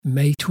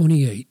May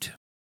 28,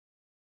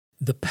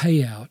 the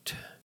payout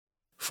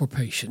for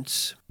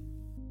patience.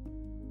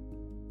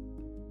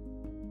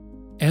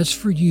 As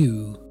for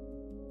you,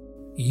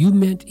 you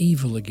meant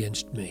evil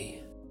against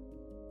me,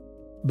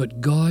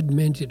 but God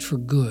meant it for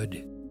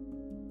good,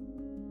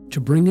 to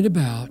bring it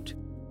about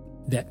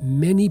that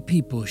many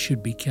people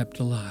should be kept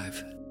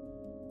alive.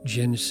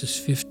 Genesis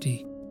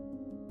 50,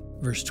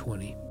 verse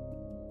 20.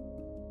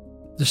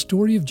 The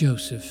story of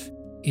Joseph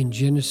in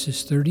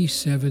Genesis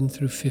 37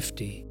 through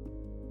 50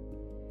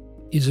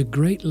 is a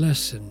great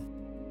lesson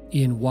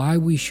in why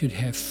we should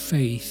have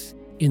faith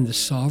in the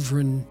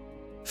sovereign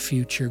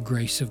future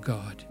grace of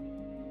God.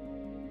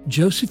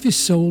 Joseph is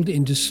sold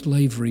into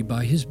slavery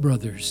by his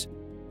brothers,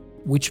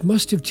 which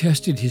must have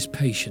tested his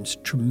patience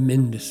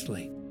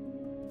tremendously.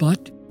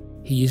 But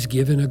he is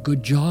given a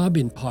good job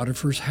in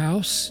Potiphar's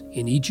house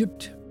in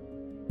Egypt.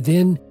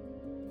 Then,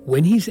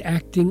 when he's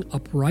acting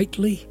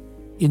uprightly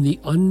in the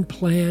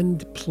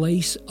unplanned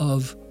place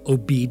of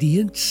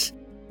obedience,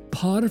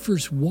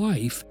 Potiphar's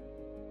wife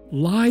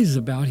lies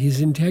about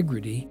his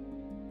integrity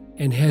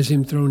and has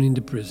him thrown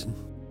into prison.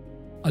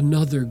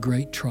 Another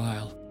great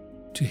trial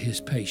to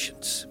his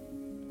patience.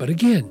 But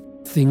again,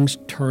 things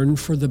turn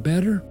for the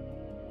better,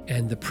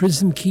 and the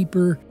prison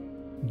keeper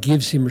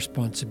gives him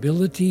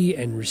responsibility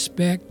and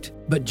respect.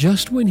 But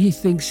just when he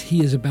thinks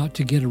he is about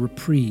to get a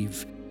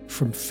reprieve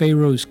from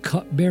Pharaoh's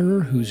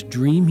cupbearer, whose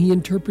dream he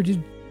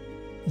interpreted,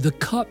 the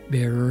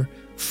cupbearer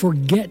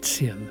forgets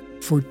him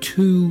for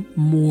 2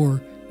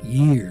 more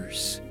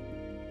years.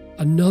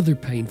 Another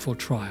painful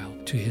trial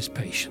to his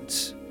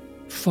patience.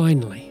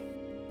 Finally,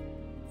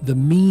 the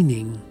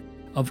meaning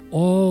of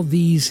all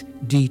these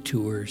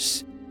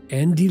detours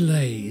and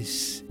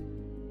delays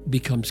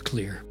becomes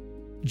clear.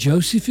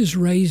 Joseph is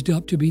raised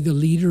up to be the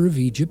leader of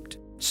Egypt,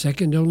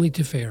 second only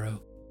to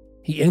Pharaoh.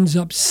 He ends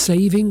up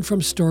saving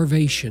from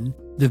starvation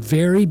the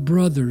very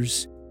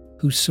brothers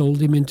who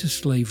sold him into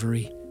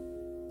slavery.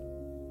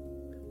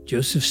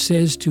 Joseph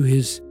says to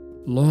his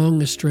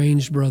long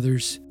estranged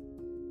brothers,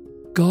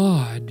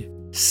 God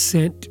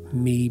sent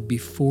me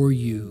before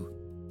you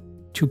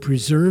to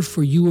preserve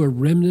for you a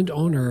remnant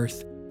on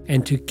earth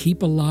and to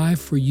keep alive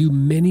for you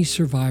many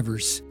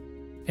survivors.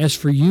 As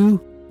for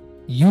you,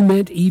 you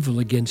meant evil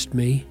against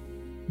me,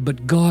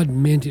 but God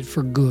meant it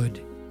for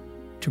good,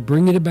 to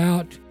bring it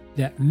about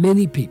that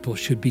many people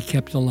should be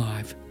kept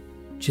alive.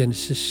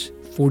 Genesis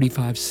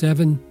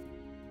 45:7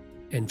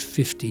 and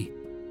 50,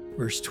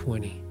 verse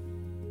 20.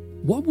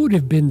 What would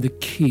have been the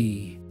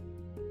key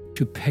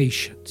to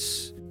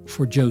patience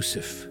for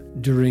Joseph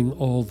during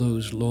all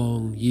those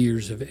long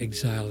years of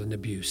exile and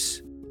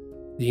abuse?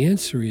 The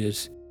answer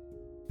is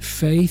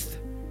faith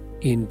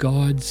in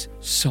God's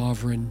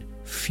sovereign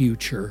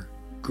future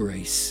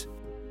grace.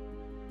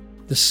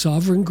 The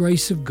sovereign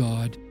grace of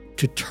God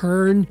to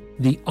turn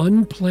the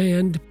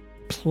unplanned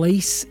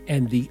place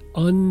and the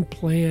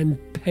unplanned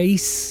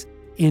pace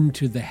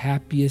into the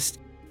happiest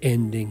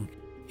ending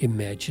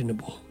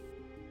imaginable.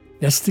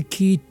 That's the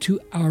key to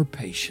our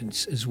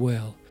patience as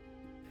well.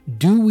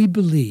 Do we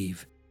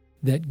believe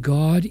that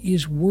God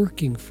is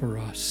working for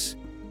us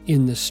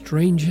in the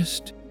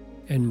strangest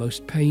and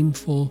most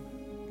painful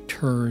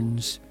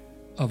turns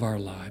of our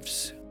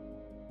lives?